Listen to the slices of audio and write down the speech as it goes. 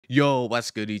Yo,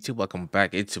 what's good, YouTube? Welcome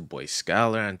back. It's your boy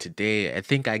Schuyler, and today I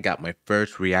think I got my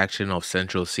first reaction of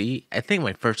Central C. I think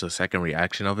my first or second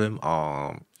reaction of him.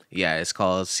 Yeah, it's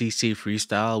called CC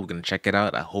Freestyle. We're gonna check it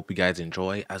out. I hope you guys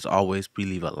enjoy. As always, please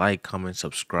leave a like, comment,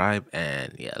 subscribe,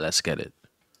 and yeah, let's get it.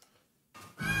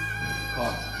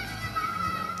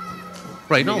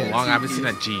 Bro, you know how long I haven't seen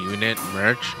that G Unit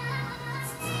merch?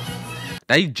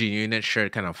 That G Unit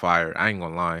shirt kind of fire. I ain't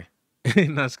gonna lie.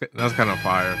 that's kind of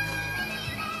fire.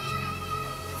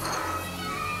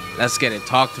 Let's get it.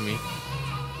 Talk to me.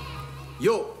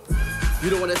 Yo, you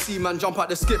don't wanna see man jump out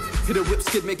the skip. Hit a whip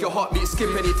skid, make your heartbeat skip.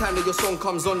 Anytime that your song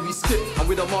comes on, we skip. And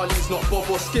with the Marleys, not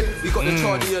Bob or Skip. We got the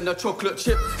Charlie and the chocolate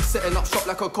chip. Setting up shop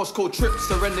like a Costco trip.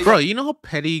 Surrender. Bro, you know how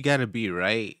petty you gotta be,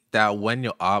 right? That when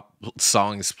your op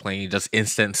song is playing, you just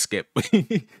instant skip.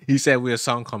 He said when a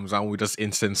song comes on, we just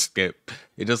instant skip.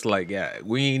 It's just like, yeah,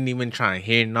 we ain't even trying to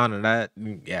hear none of that.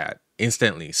 Yeah,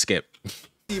 instantly skip.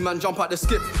 Man jump out the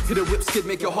skip, hit a whip skid,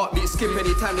 make your heartbeat skip.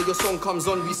 Anytime that your song comes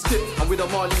on, we skip. And with the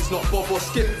Marleys, not Bob or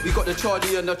Skip. We got the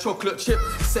Charlie and the chocolate chip.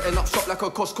 Setting up shop like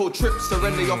a Costco trip.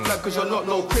 Surrender your flag cause you're not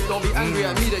no crip. Don't be angry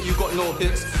at me that you got no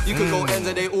hits. You can go ends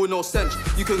and they all know stench.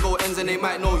 You can go ends and they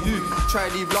might know you. Try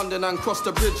leave London and cross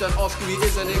the bridge and ask who he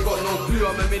is and they got no clue.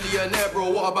 I'm a millionaire,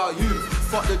 bro, what about you?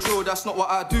 Fuck the drill, that's not what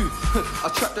I do. I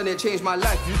trapped and it changed my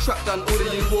life. You trapped and all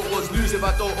that you bought was lose. If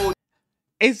I don't owe.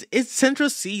 Is Central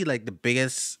C like the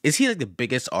biggest? Is he like the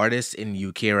biggest artist in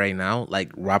UK right now?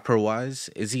 Like rapper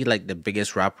wise, is he like the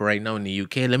biggest rapper right now in the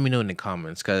UK? Let me know in the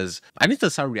comments, cause I need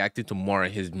to start reacting to more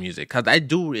of his music. Cause I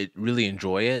do really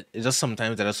enjoy it. It's just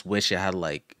sometimes I just wish it had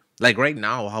like right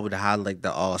now how would it have like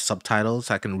the subtitles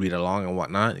so I can read along and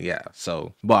whatnot. Yeah.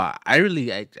 So, but I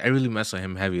really mess with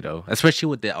him heavy though, especially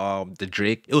with the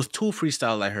Drake. It was two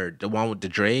freestyle I heard. The one with the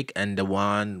Drake and the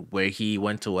one where he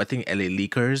went to I think LA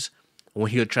Leakers. When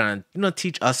he was trying to,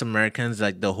 teach us Americans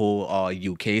like the whole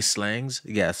UK slangs.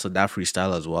 Yeah, so that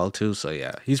freestyle as well too. So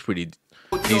yeah, he's pretty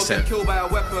decent. Killed by a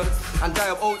weapon and die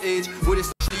of old age with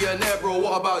this millionaire, bro.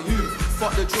 What about you?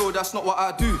 Fuck the drill, that's not what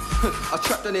I do. I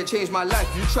trapped and it changed my life.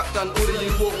 You trapped and all that you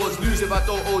bought was lose. If I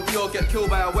don't OD or get killed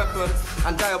by a weapon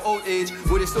and die of old age,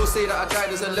 would they still say that I died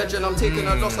as a legend? I'm taking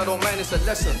a loss, I don't mind, it's a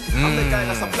lesson. I'm the guy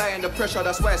that's applying the pressure,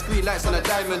 that's why it's green lights on a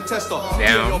diamond tester.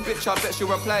 Damn. Your bitch, I bet she'll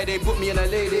reply. They booked me in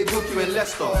LA, they booked you in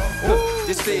Leicester.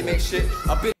 This fame ain't shit.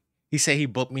 He said he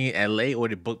booked me in LA or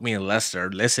they booked me in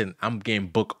Leicester. Listen, I'm getting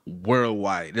booked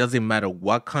worldwide. It doesn't matter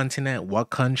what continent,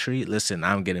 what country. Listen,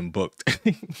 I'm getting booked.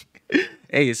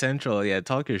 Hey, Central, yeah,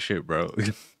 talk your shit, bro.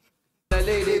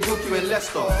 LA, they book you in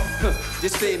Leicester.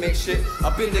 This fame ain't shit.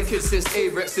 I've been the kid since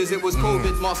Avrex's. It was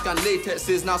COVID mask and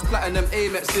latexes. Now it's platinum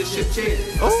Amex's. Shit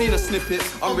changed. I seen a snippet,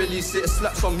 unreleased it.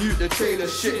 Slaps on mute, the trailer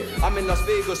shit. I'm in Las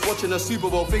Vegas watching a Super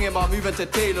Bowl, thinking about moving to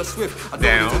Taylor Swift. I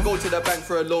don't need to go to the bank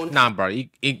for a loan. Nah, bro.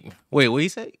 Wait, what you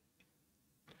say?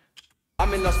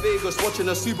 I'm in Las Vegas watching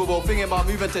a Super Bowl, thinking about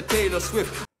moving to Taylor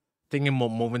Swift. Thinking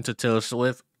about moving to Taylor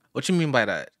Swift? What you mean by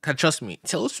that? Cause trust me,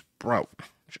 Taylor Swift,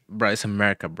 bro, it's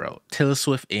America, bro. Taylor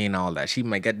Swift ain't all that. She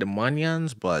might get the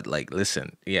monions, but like,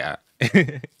 listen, yeah.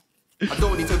 I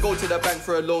don't need to go to the bank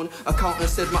for a loan. Accountant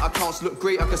said my accounts look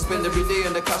great. I can spend every day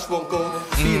and the cash won't go.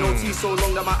 Being OT so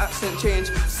long that my accent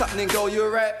changed. Something, girl,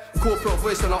 you're right. Corporate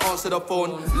voice when I answer the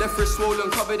phone. Left wrist swollen,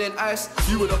 covered in ice.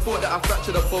 You would have thought that I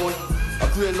fractured a bone.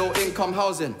 I grew in low income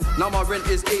housing. Now my rent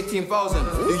is 18,000.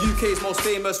 The UK's most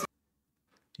famous.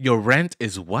 Your rent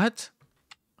is what?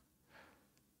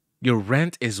 Your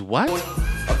rent is what?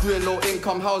 I grew in low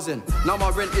income housing. Now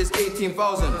my rent is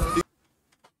 18,000.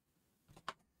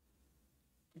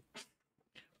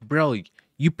 Bro,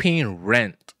 you paying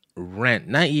rent,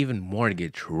 not even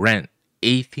mortgage, rent.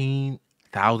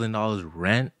 $18,000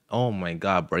 rent? Oh my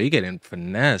god, bro, you getting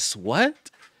finesse. What?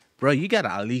 Bro, you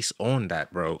gotta at least own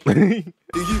that, bro.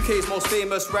 The UK's most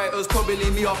famous writers probably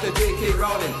leave me after J.K.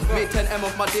 Rowling. Made 10M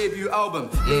off my debut album.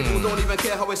 Label don't even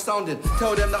care how it's sounding.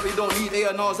 Tell them that we don't need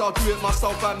A&Rs, I'll do it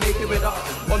myself and make it without.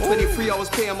 On 23 I was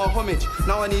paying my homage.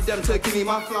 Now I need them to give me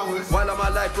my flowers. While I'm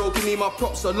alive, bro, give me my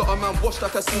props. A lot of man washed, I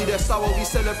can see they're sour. We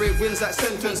celebrate wins like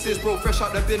sentences, bro. Fresh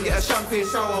out the bin, get a champagne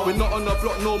shower. We're not on the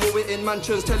block no more, we're in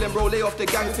mansions. Tell them, bro, lay off the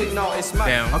gang thing now. It's mad.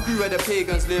 Damn. I grew where the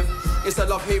pagans live. It's a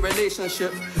love-hate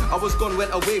relationship. I was gone,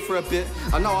 went away for a bit.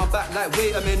 And now I'm back like,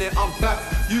 wait a minute, I'm back.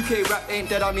 UK rap ain't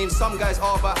dead, I mean some guys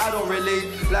are, but I don't relate.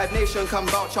 Live Nation come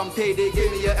vouch, I'm paid. They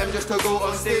gave me a M just to go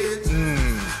on stage.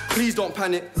 Please don't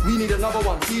panic, we need another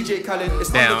one, DJ Khaled.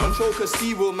 It's under control cause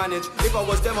C will manage. If I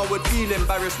was them I would feel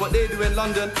embarrassed. What they do in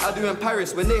London, I do in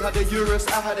Paris. When they had a Urus,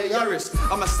 I had a Yaris.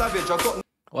 I'm a savage, I got...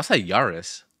 What's a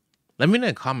Yaris? Let me know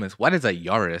in the comments, what is a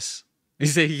Yaris? He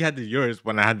said he had the Yaris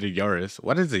when I had the Yaris.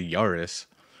 What is a Yaris?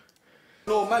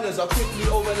 No manners, I quickly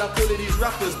overlap all of these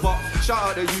rappers, but shout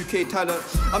out the UK talent.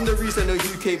 I'm the reason the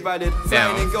UK valid.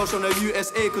 Flying in girls from the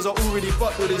USA, cause I already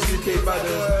fucked with this UK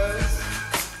badders.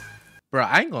 Bro,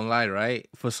 I ain't gonna lie, right?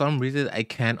 For some reason, I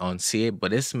can't unsee it,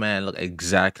 but this man look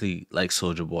exactly like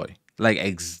Soulja Boy.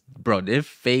 Like, bro, their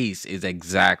face is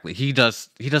exactly. He does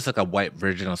like a white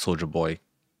version of Soulja Boy.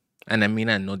 And I mean,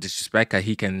 I no disrespect,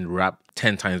 he can rap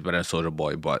 10 times better than Soulja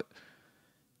Boy, but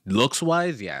looks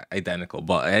wise, yeah, identical.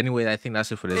 But anyway, I think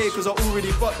that's it for this. Hey, cause I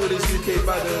already fucked with this UK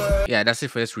badders. Yeah, that's it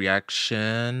for this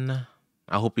reaction.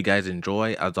 I hope you guys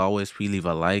enjoy. As always, please leave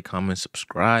a like, comment,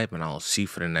 subscribe, and I'll see you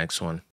for the next one.